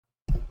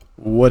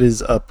What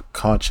is up,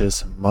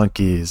 conscious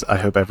monkeys? I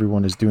hope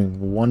everyone is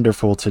doing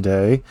wonderful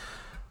today.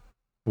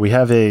 We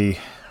have a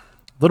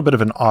little bit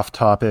of an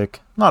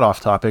not off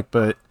topic,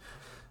 but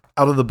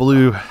out of the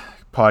blue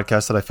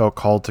podcast that I felt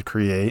called to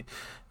create.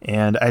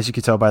 And as you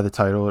can tell by the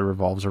title, it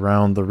revolves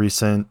around the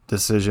recent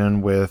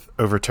decision with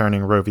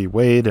overturning Roe v.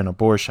 Wade and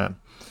abortion.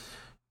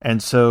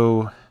 And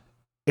so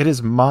it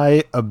is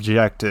my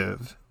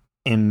objective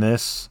in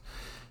this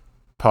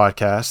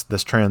podcast,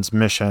 this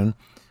transmission,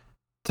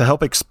 to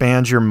help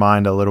expand your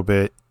mind a little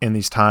bit in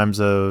these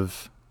times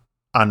of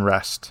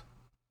unrest.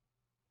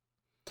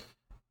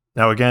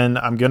 Now, again,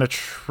 I'm going to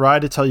try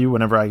to tell you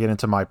whenever I get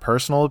into my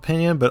personal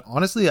opinion, but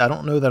honestly, I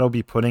don't know that I'll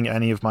be putting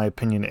any of my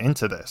opinion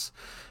into this.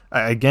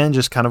 I, again,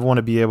 just kind of want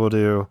to be able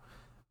to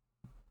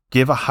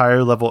give a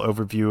higher level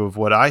overview of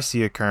what I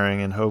see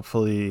occurring and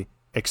hopefully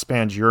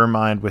expand your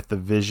mind with the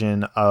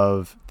vision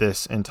of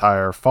this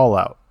entire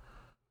fallout.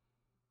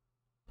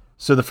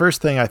 So the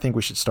first thing I think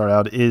we should start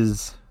out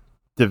is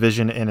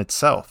division in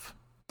itself.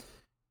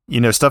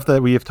 Stuff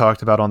that we have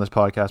talked about on this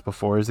podcast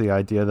before is the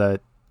idea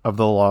that of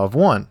the law of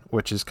one,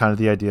 which is kind of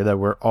the idea that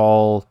we're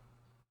all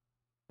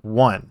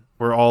one.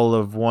 We're all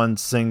of one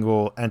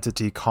single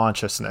entity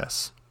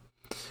consciousness.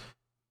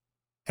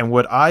 And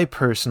what I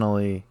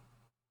personally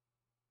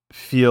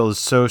feel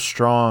so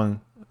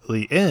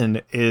strongly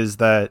in is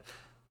that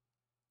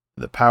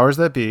the powers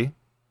that be,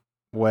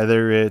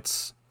 whether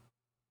it's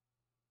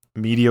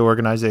media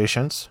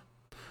organizations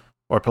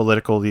or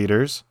political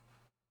leaders,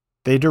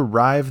 they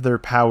derive their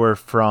power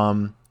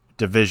from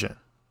division.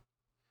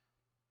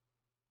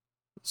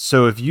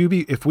 So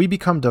if we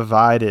become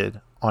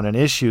divided on an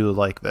issue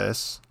like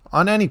this,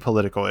 on any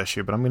political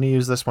issue, but I'm going to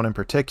use this one in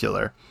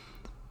particular,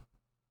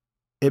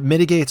 it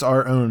mitigates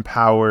our own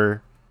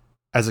power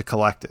as a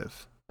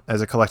collective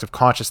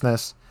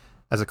consciousness,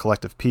 as a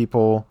collective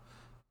people,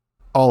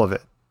 all of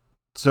it.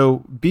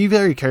 So be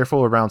very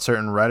careful around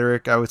certain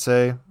rhetoric, I would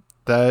say,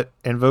 that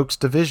invokes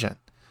division.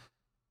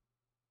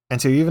 And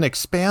to even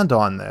expand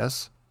on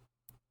this,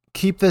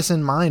 keep this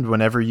in mind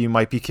whenever you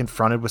might be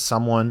confronted with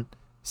someone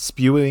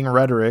spewing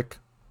rhetoric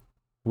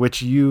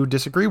which you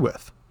disagree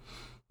with.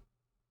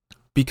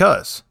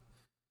 Because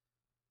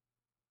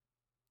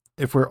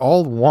if we're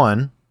all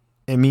one,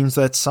 it means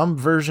that some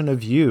version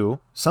of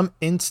you, some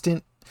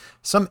infinite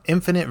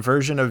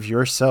version of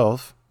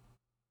yourself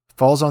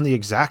falls on the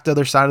exact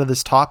other side of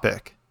this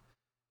topic.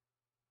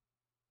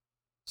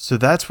 So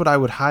that's what I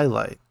would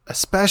highlight,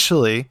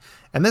 especially,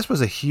 and this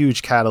was a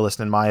huge catalyst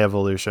in my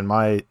evolution,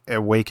 my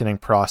awakening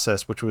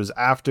process, which was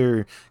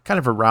after kind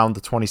of around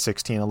the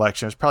 2016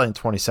 election. It was probably in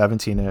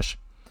 2017-ish.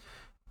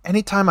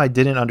 Anytime I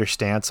didn't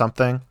understand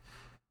something,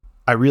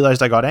 I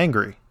realized I got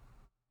angry.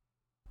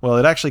 Well,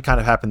 it actually kind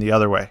of happened the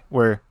other way,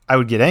 where I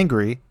would get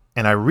angry,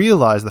 and I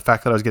realized the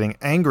fact that I was getting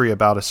angry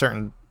about a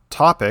certain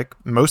topic,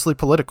 mostly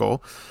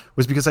political,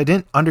 was because I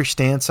didn't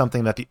understand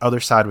something that the other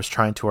side was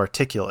trying to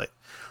articulate.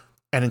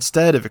 And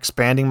instead of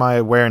expanding my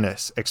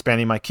awareness,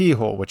 expanding my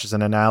keyhole, which is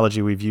an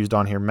analogy we've used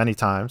on here many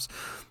times,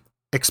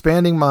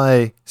 expanding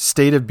my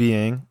state of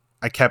being,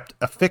 I kept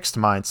a fixed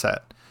mindset.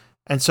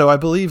 And so I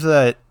believe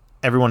that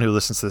everyone who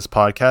listens to this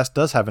podcast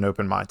does have an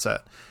open mindset.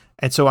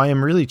 And so I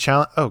am really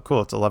oh,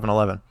 cool, it's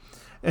 11:11.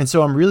 And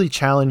so I'm really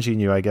challenging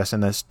you, I guess,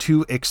 in this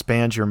to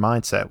expand your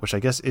mindset, which I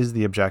guess is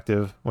the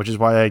objective, which is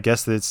why I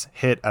guess it's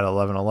hit at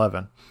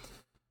 11:11.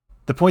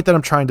 The point that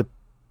I'm trying to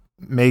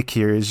make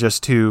here is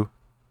just to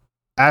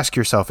ask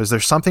yourself, is there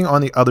something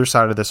on the other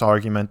side of this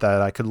argument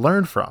that I could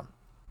learn from?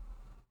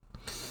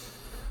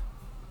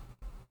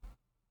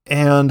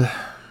 And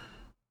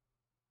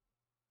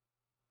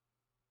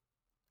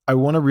I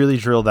want to really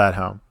drill that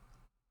home.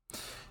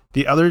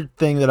 The other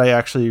thing that I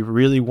actually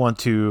really want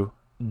to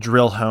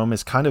drill home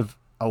is kind of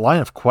a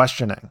line of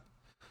questioning.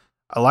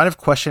 A line of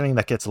questioning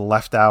that gets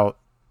left out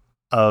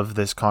of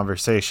this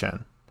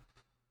conversation.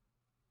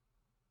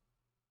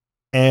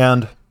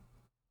 And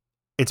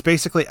it's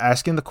basically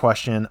asking the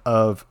question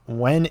of,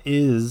 when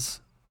is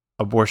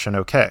abortion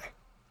okay?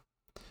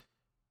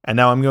 And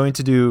now I'm going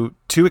to do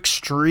two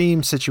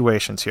extreme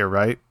situations here,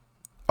 right?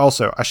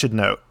 Also, I should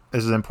note,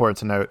 this is important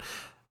to note,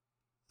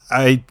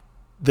 I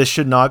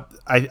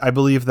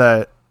believe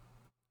that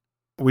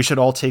we should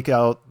all take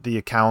out the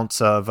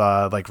accounts of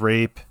like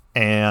rape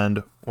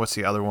and what's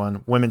the other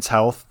one? Women's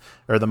health,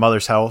 or the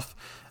mother's health.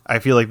 I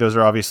feel like those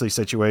are obviously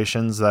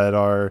situations that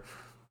are,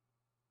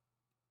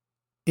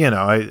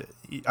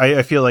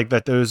 I feel like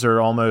that those are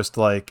almost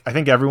like, I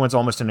think everyone's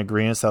almost in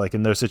agreement that like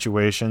in those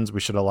situations we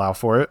should allow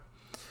for it.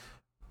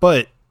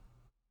 But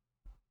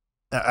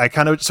I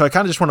kind of just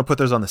want to put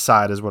those on the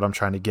side is what I'm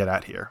trying to get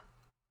at here.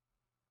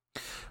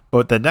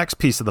 But the next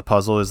piece of the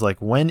puzzle is like,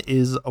 when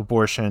is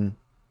abortion?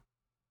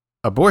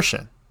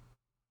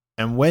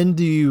 And when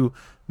do you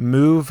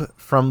move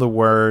from the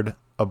word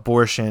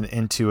abortion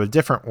into a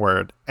different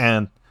word?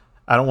 And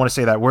I don't want to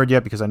say that word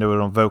yet because I know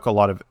it'll invoke a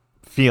lot of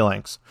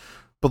feelings.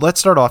 But let's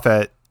start off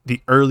at the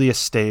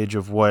earliest stage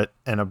of what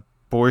an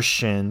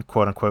abortion,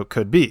 quote unquote,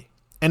 could be.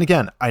 And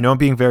again, I know I'm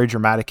being very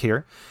dramatic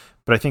here,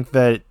 but I think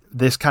that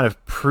this kind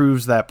of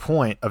proves that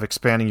point of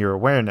expanding your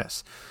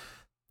awareness.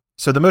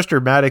 So the most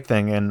dramatic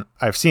thing, and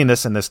I've seen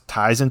this, and this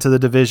ties into the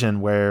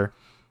division where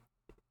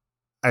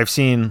I've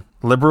seen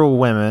liberal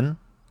women,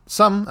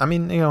 some, I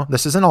mean,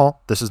 this isn't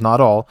all, this is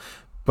not all,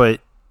 but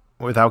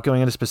without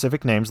going into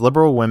specific names,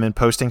 liberal women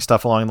posting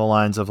stuff along the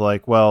lines of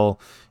like, well,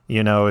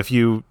 if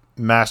you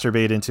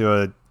masturbate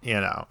into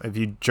if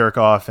you jerk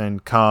off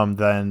and come,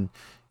 then,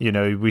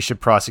 we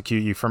should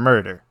prosecute you for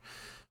murder.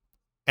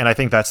 And I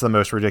think that's the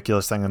most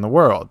ridiculous thing in the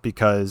world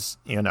because,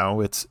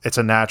 it's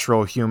a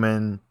natural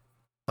human,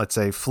 let's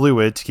say,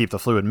 fluid to keep the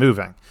fluid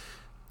moving.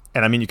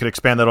 And I mean, you could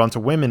expand that onto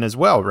women as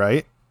well,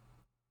 right?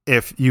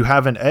 If you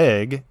have an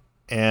egg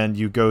and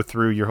you go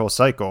through your whole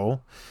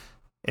cycle,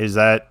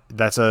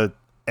 that's a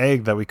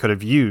egg that we could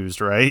have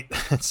used, right?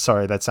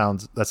 Sorry, that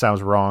sounds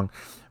wrong.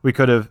 That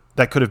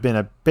could have been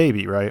a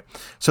baby, right?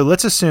 So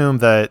let's assume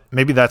that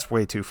maybe that's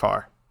way too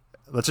far.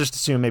 Let's just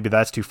assume maybe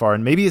that's too far.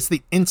 And maybe it's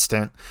the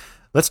instant.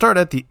 Let's start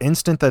at the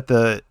instant that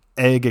the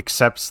egg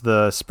accepts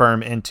the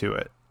sperm into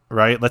it,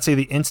 right? Let's say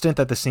the instant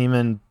that the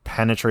semen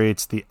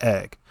penetrates the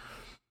egg.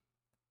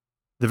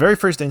 The very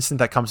first instant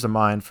that comes to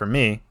mind for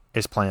me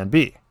is Plan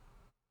B.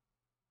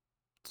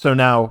 So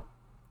now,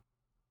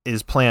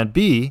 is Plan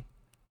B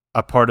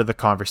a part of the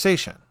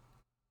conversation?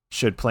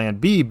 Should Plan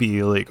B be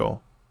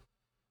illegal?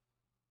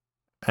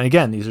 And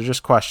again, these are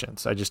just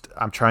questions.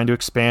 I'm trying to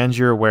expand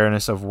your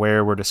awareness of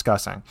where we're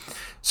discussing.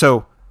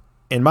 So,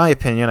 in my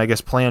opinion, I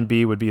guess Plan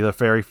B would be the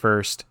very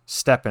first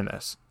step in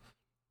this.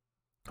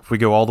 If we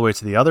go all the way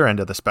to the other end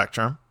of the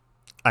spectrum,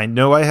 I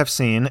know I have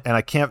seen, and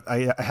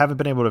I haven't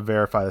been able to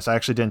verify this. I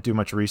actually didn't do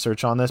much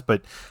research on this,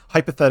 but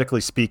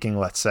hypothetically speaking,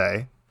 let's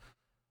say,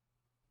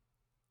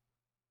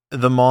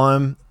 the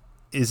mom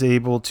is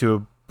able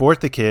to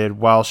abort the kid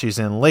while she's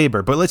in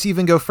labor. But let's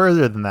even go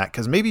further than that,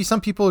 because maybe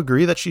some people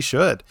agree that she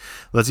should.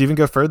 Let's even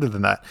go further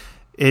than that.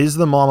 Is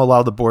the mom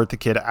allowed to abort the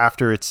kid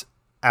after it's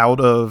out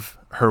of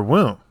her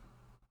womb?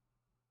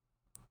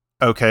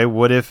 Okay,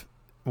 what if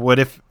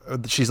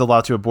she's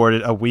allowed to abort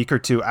it a week or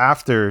two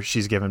after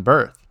she's given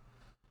birth?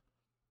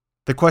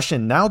 The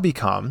question now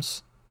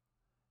becomes,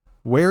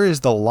 where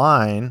is the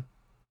line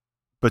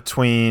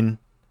between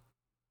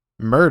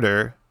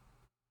murder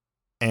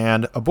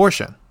and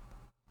abortion?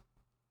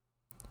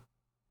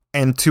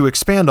 And to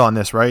expand on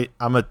this, right,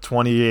 I'm a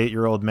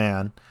 28-year-old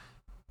man.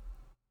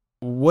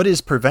 What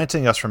is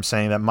preventing us from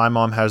saying that my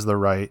mom has the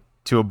right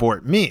to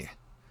abort me?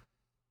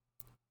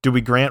 Do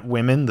we grant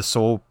women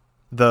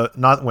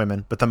not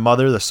women, but the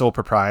mother, the sole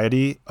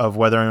propriety of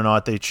whether or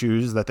not they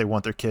choose that they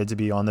want their kid to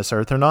be on this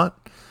earth or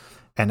not?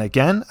 And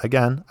again,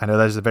 I know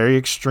that is a very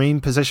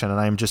extreme position, and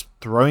I'm just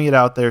throwing it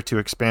out there to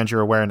expand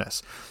your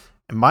awareness.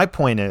 And my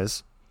point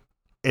is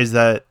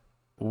that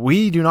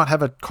we do not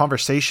have a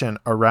conversation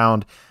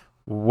around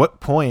what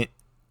point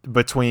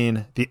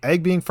between the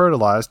egg being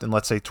fertilized and,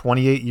 let's say,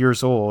 28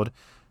 years old,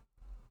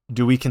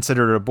 do we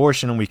consider it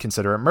abortion and we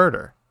consider it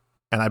murder?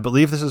 And I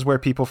believe this is where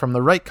people from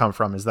the right come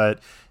from, is that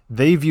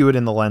they view it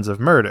in the lens of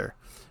murder.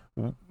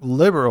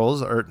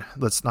 Liberals, or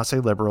let's not say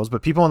liberals,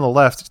 but people on the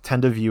left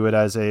tend to view it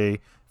as a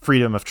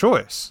freedom of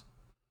choice.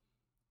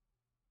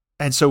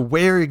 And so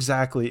where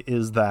exactly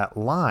is that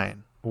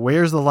line?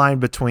 Where's the line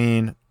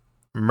between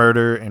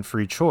murder and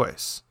free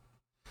choice?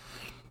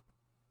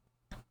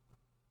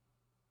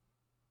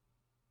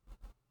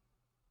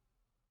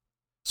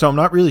 So I'm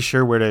not really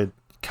sure where to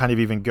kind of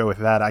even go with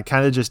that. I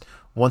kind of just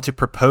want to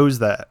propose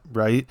that,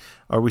 right?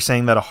 Are we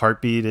saying that a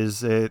heartbeat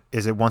is it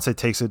once it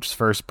takes its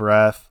first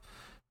breath?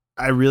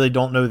 I really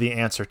don't know the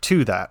answer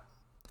to that.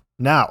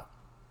 Now,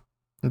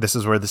 this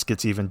is where this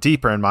gets even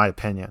deeper, in my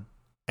opinion.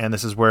 And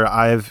this is where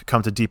I've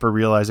come to deeper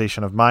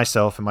realization of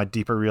myself and my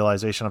deeper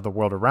realization of the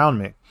world around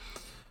me.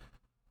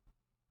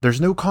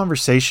 There's no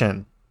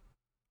conversation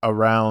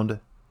around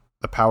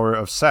the power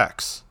of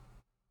sex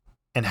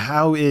and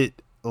how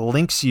it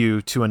links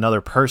you to another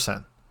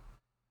person.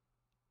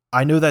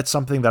 I know that's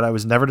something that I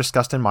was never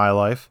discussed in my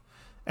life.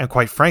 And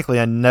quite frankly,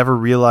 I never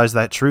realized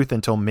that truth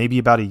until maybe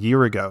about a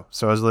year ago.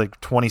 So I was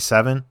like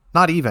 27,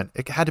 not even.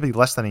 It had to be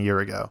less than a year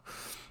ago.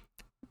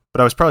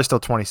 But I was probably still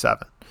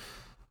 27.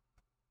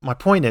 My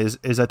point is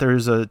that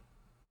there's a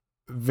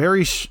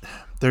there's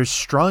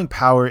strong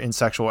power in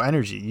sexual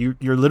energy.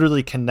 You're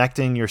literally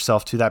connecting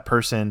yourself to that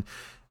person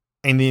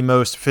in the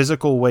most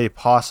physical way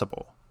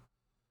possible.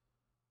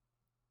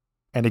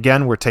 And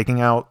again, we're taking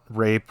out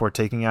rape. We're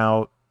taking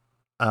out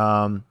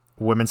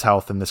women's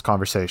health in this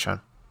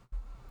conversation.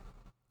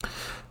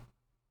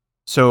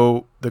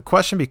 So the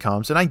question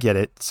becomes, and I get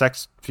it,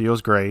 sex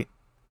feels great,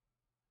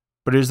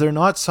 but is there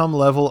not some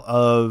level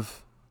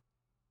of,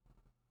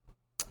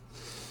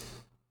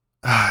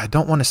 I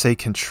don't want to say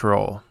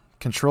control.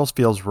 Control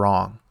feels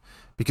wrong.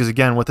 Because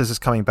again, what this is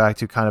coming back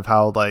to kind of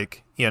how,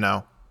 like,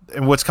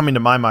 and what's coming to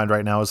my mind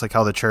right now is like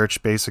how the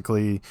church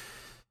basically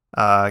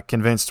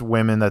convinced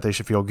women that they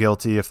should feel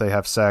guilty if they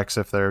have sex,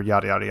 if they're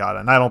yada, yada, yada.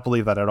 And I don't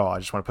believe that at all. I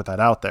just want to put that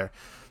out there.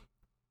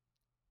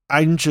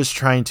 I'm just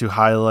trying to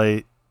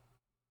highlight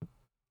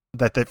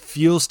that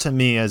feels to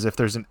me as if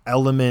there's an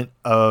element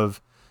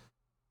of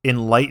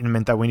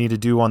enlightenment that we need to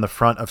do on the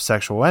front of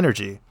sexual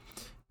energy.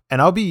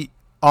 And I'll be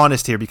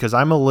honest here, because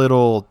I'm a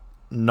little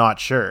not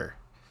sure,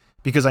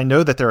 because I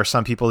know that there are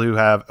some people who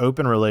have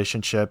open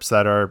relationships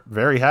that are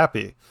very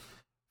happy.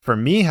 For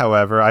me,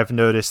 however, I've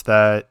noticed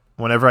that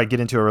whenever I get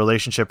into a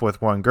relationship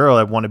with one girl,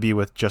 I want to be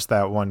with just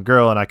that one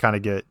girl, and I kind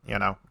of get,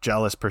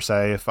 jealous per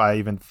se if I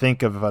even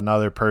think of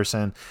another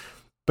person.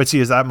 But see,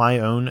 is that my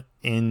own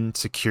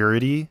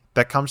insecurity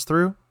that comes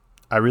through?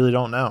 I really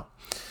don't know.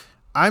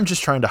 I'm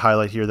just trying to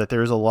highlight here that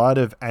there's a lot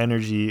of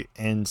energy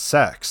in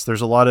sex.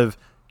 There's a lot of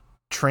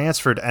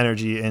transferred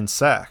energy in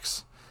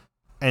sex.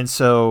 And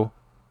so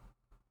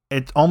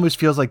it almost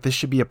feels like this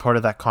should be a part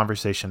of that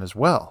conversation as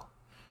well,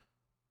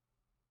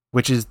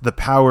 which is the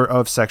power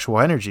of sexual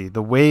energy,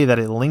 the way that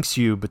it links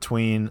you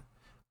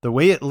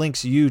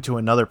to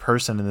another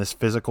person in this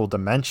physical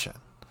dimension,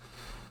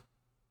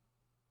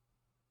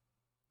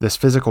 this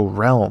physical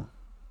realm.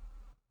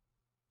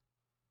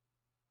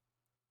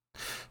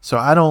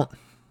 So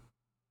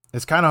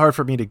it's kind of hard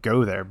for me to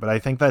go there, but I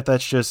think that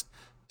that's just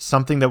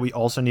something that we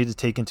also need to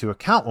take into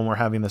account when we're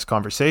having this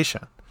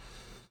conversation.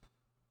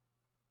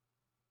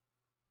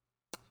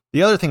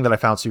 The other thing that I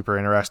found super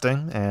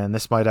interesting, and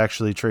this might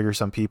actually trigger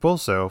some people,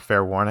 so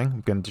fair warning,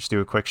 I'm going to just do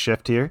a quick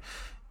shift here,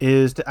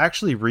 is to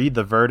actually read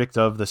the verdict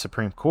of the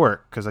Supreme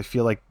Court, because I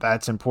feel like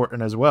that's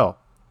important as well.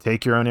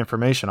 Take your own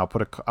information. I'll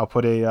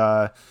put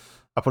a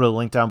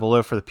link down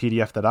below for the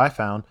PDF that I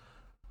found.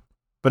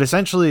 But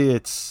essentially,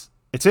 it's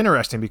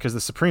interesting because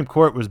the Supreme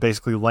Court was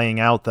basically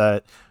laying out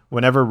that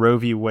whenever Roe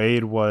v.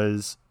 Wade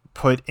was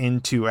put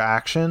into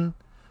action,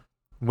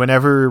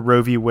 whenever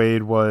Roe v.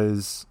 Wade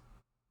was,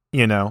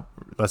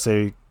 let's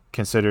say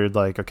considered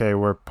like, okay,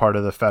 we're part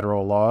of the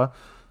federal law,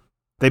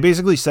 they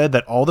basically said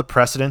that all the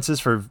precedences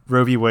for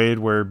Roe v. Wade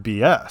were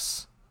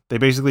BS. They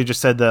basically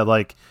just said that,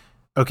 like,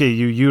 okay,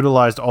 you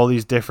utilized all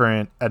these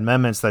different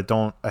amendments that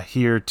don't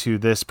adhere to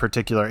this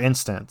particular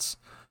instance.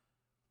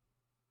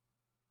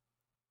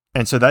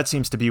 And so that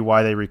seems to be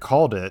why they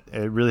recalled it.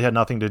 It really had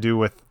nothing to do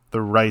with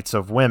the rights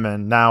of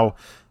women. Now,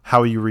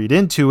 how you read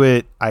into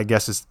it, I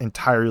guess, is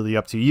entirely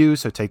up to you,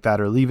 so take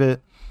that or leave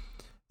it.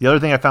 The other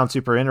thing I found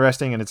super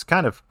interesting, and it's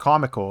kind of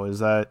comical, is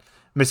that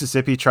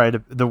Mississippi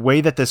the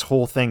way that this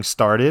whole thing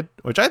started,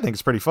 which I think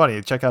is pretty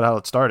funny. Check out how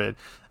it started.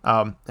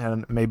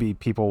 And maybe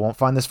people won't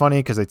find this funny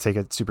because they take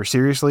it super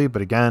seriously.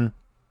 But again,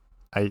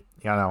 I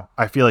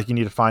feel like you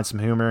need to find some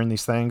humor in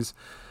these things.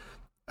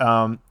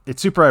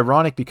 It's super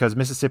ironic because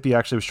Mississippi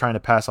actually was trying to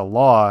pass a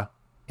law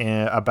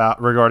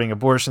regarding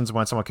abortions,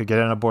 when someone could get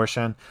an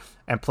abortion,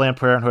 and Planned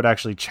Parenthood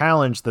actually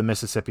challenged the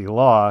Mississippi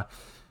law.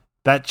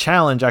 That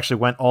challenge actually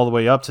went all the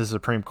way up to the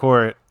Supreme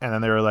Court, and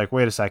then they were like,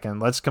 wait a second,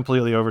 let's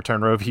completely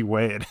overturn Roe v.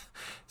 Wade.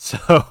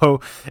 So,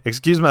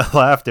 excuse my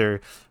laughter,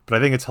 but I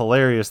think it's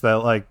hilarious that,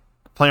 like,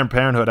 Planned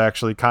Parenthood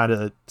actually kind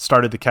of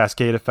started the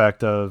cascade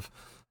effect of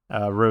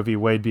Roe v.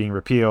 Wade being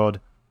repealed.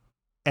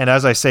 And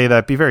as I say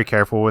that, be very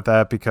careful with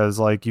that, because,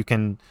 like, you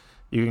can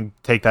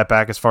take that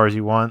back as far as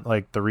you want.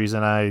 Like, the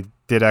reason I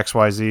did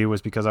XYZ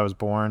was because I was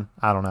born.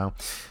 I don't know.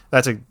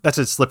 That's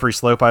a slippery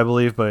slope, I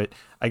believe, but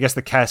I guess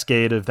the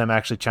cascade of them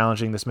actually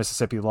challenging this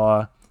Mississippi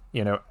law,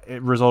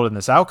 it resulted in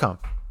this outcome.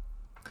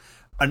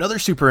 Another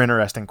super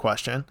interesting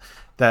question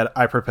that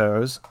I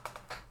propose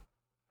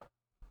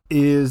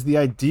is the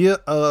idea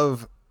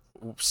of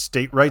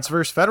state rights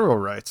versus federal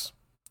rights.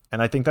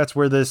 And I think that's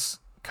where this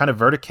kind of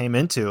verdict came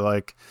into.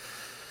 Like,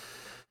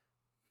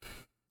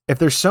 if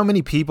there's so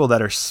many people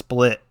that are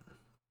split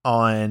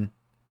on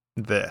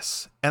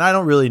this, and I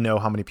don't really know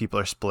how many people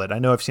are split. I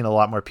know I've seen a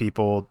lot more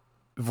people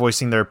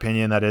voicing their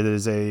opinion that it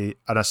is an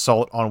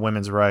assault on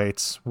women's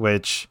rights,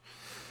 which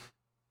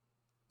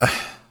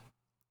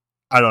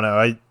I don't know.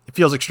 It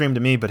feels extreme to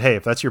me, but hey,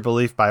 if that's your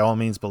belief, by all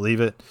means, believe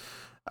it.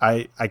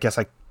 I guess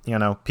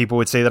people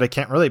would say that I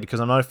can't relate because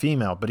I'm not a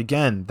female, but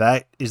again,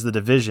 that is the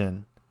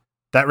division.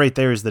 That right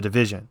there is the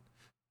division.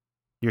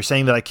 You're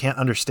saying that I can't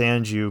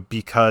understand you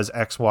because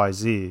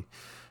XYZ,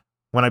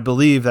 when I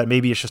believe that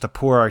maybe it's just a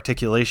poor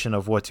articulation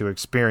of what to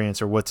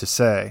experience or what to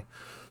say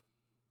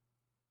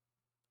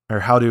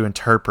or how to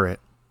interpret.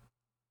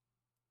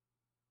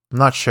 I'm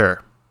not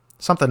sure.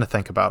 Something to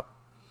think about.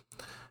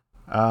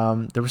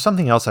 There was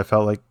something else I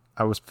felt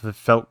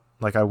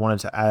like I wanted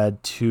to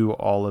add to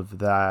all of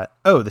that.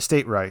 Oh, the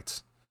state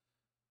rights.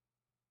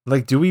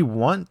 Like, do we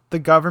want the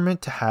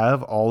government to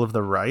have all of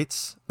the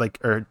rights,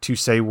 or to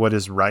say what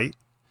is right?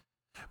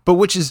 But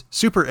which is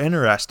super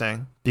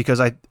interesting because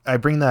I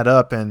bring that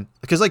up, and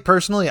because, like,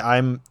 personally,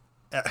 I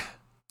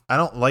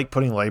don't like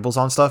putting labels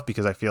on stuff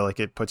because I feel like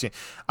it puts you.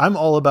 I'm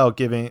all about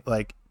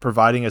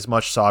providing as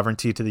much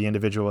sovereignty to the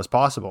individual as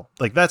possible.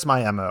 Like, that's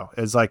my MO.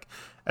 Is like,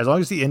 as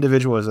long as the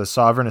individual is as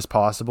sovereign as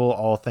possible,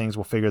 all things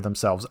will figure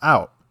themselves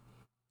out.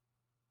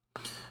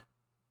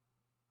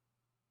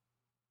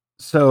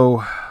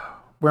 So,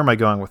 where am I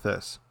going with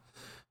this?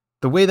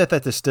 The way that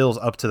distills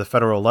up to the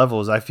federal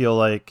level is I feel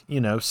like,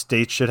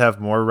 states should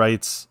have more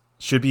rights,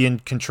 should be in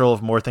control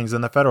of more things than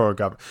the federal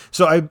government.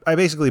 So I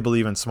basically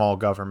believe in small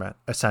government,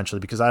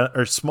 essentially,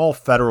 or small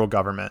federal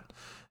government.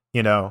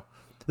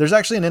 There's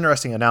actually an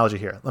interesting analogy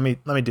here. Let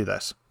me do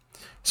this.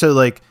 So,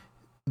 like,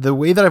 the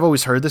way that I've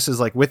always heard this is,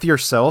 like, with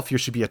yourself, you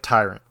should be a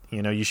tyrant.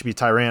 You should be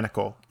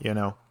tyrannical.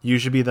 You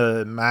should be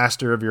the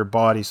master of your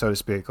body, so to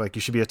speak. Like,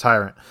 you should be a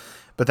tyrant.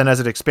 But then as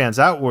it expands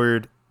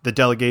outward, the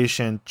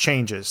delegation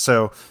changes.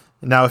 So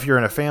now if you're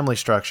in a family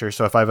structure,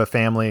 so if I have a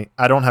family,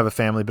 I don't have a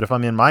family, but if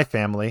I'm in my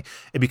family,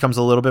 it becomes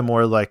a little bit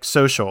more like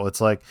social.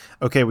 It's like,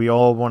 okay, we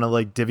all want to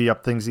like divvy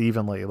up things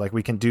evenly. Like,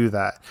 we can do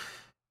that.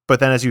 But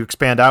then as you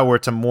expand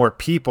outward to more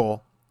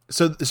people,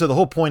 so the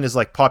whole point is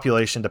like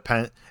population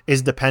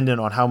is dependent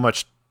on how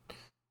much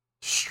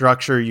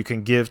structure you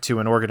can give to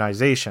an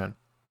organization.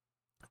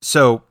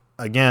 So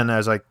again,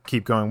 as I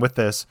keep going with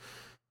this,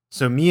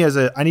 so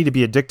I need to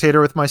be a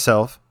dictator with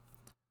myself.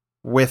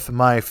 With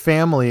my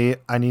family,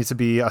 I need to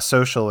be a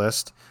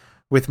socialist.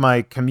 With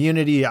my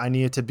community, I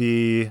need to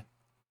be...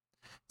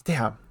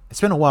 Damn,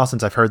 it's been a while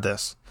since I've heard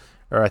this,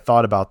 or I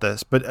thought about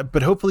this,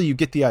 but hopefully you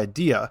get the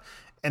idea.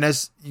 And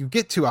as you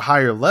get to a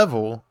higher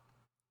level,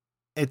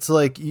 it's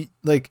like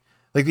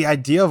the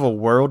idea of a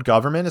world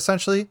government,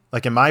 essentially,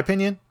 like in my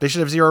opinion, they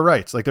should have zero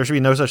rights. Like, there should be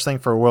no such thing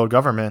for a world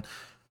government.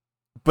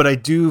 But I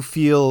do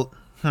feel,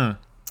 I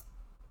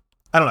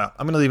don't know.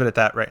 I'm going to leave it at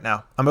that right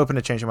now. I'm open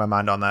to changing my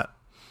mind on that.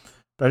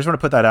 But I just want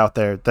to put that out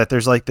there, that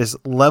there's like this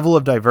level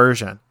of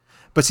diversion.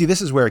 But see,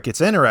 this is where it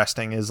gets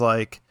interesting, is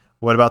like,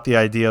 what about the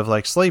idea of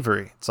like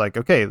slavery? It's like,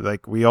 okay,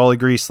 like we all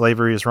agree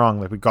slavery is wrong.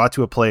 Like, we got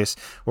to a place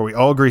where we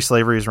all agree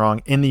slavery is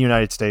wrong in the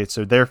United States.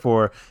 So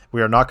therefore,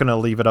 we are not going to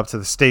leave it up to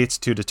the states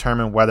to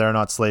determine whether or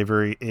not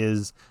slavery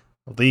is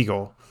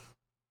legal.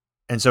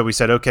 And so we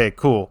said, okay,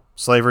 cool.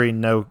 Slavery,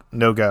 no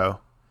go.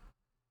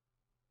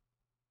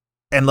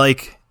 And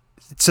like,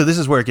 so this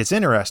is where it gets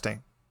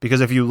interesting,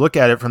 because if you look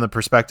at it from the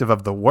perspective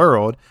of the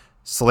world,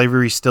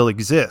 slavery still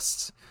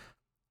exists.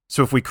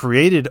 So if we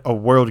created a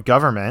world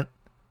government,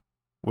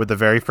 would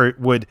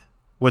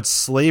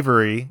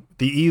slavery,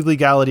 the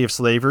illegality of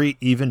slavery,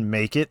 even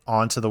make it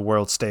onto the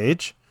world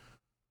stage?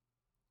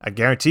 I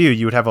guarantee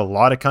you would have a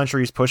lot of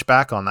countries push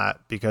back on that,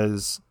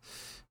 because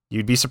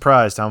you'd be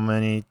surprised how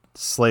many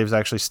slaves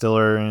actually still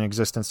are in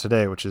existence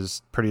today, which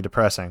is pretty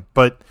depressing.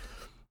 But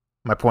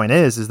my point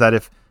is that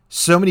if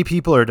so many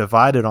people are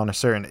divided on a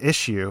certain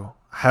issue,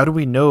 how do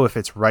we know if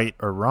it's right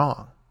or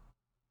wrong?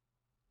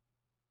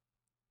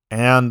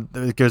 And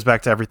it goes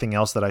back to everything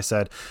else that I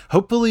said.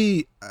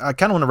 Hopefully, I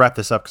kind of want to wrap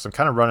this up because I'm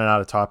kind of running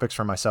out of topics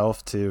for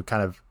myself to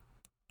kind of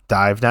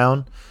dive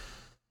down.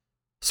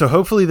 So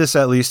hopefully this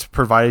at least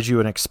provided you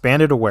an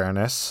expanded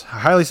awareness. I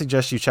highly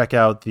suggest you check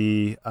out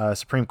the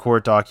Supreme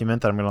Court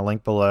document that I'm going to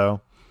link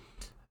below.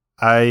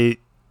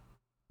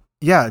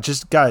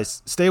 Just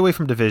guys, stay away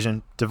from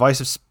division,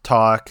 divisive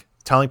talk,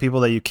 telling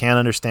people that you can't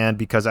understand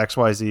because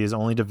XYZ is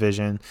only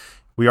division.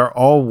 We are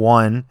all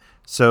one.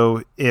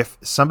 So if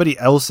somebody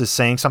else is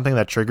saying something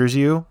that triggers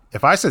you,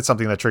 if I said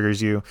something that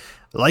triggers you,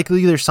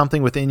 likely there's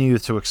something within you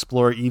to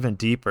explore even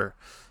deeper.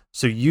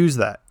 So use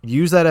that.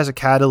 Use that as a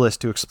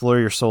catalyst to explore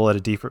your soul at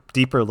a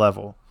deeper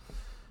level.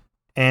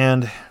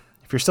 And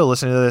if you're still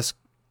listening to this,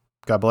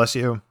 God bless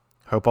you.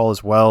 Hope all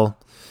is well.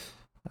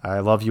 I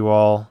love you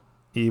all.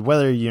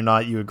 Whether or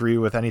not you agree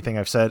with anything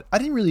I've said, I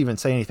didn't really even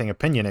say anything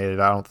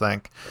opinionated, I don't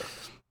think.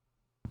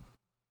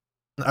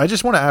 I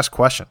just want to ask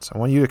questions. I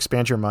want you to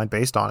expand your mind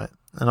based on it.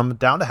 And I'm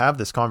down to have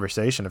this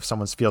conversation if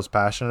someone feels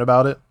passionate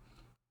about it.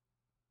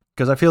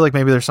 Because I feel like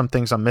maybe there's some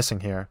things I'm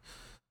missing here.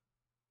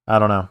 I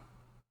don't know.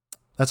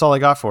 That's all I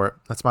got for it.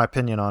 That's my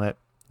opinion on it.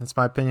 That's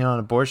my opinion on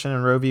abortion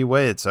and Roe v.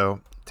 Wade. So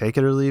take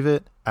it or leave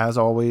it. As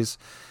always,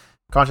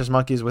 Conscious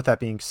Monkeys, with that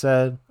being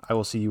said, I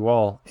will see you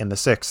all in the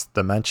 6th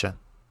dimension.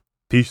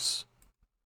 Peace.